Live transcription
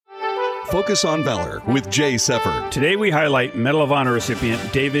Focus on Valor with Jay Seffer. Today we highlight Medal of Honor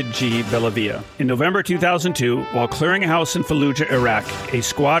recipient David G. Bellavia. In November 2002, while clearing a house in Fallujah, Iraq, a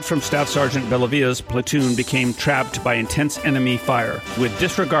squad from Staff Sergeant Bellavia's platoon became trapped by intense enemy fire. With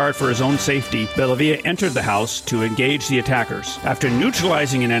disregard for his own safety, Bellavia entered the house to engage the attackers. After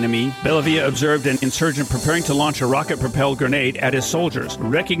neutralizing an enemy, Bellavia observed an insurgent preparing to launch a rocket-propelled grenade at his soldiers.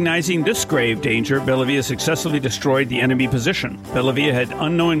 Recognizing this grave danger, Bellavia successfully destroyed the enemy position. Bellavia had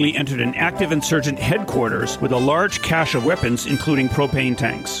unknowingly entered an active insurgent headquarters with a large cache of weapons, including propane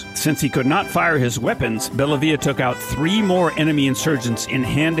tanks. Since he could not fire his weapons, Bellavia took out 3 more enemy insurgents in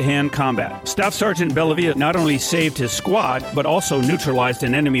hand-to-hand combat. Staff Sergeant Bellavia not only saved his squad, but also neutralized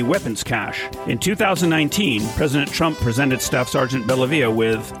an enemy weapons cache. In 2019, President Trump presented Staff Sergeant Bellavia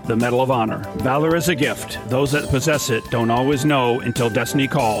with the Medal of Honor. Valor is a gift. Those that possess it don't always know until destiny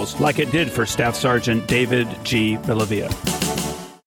calls, like it did for Staff Sergeant David G. Bellavia.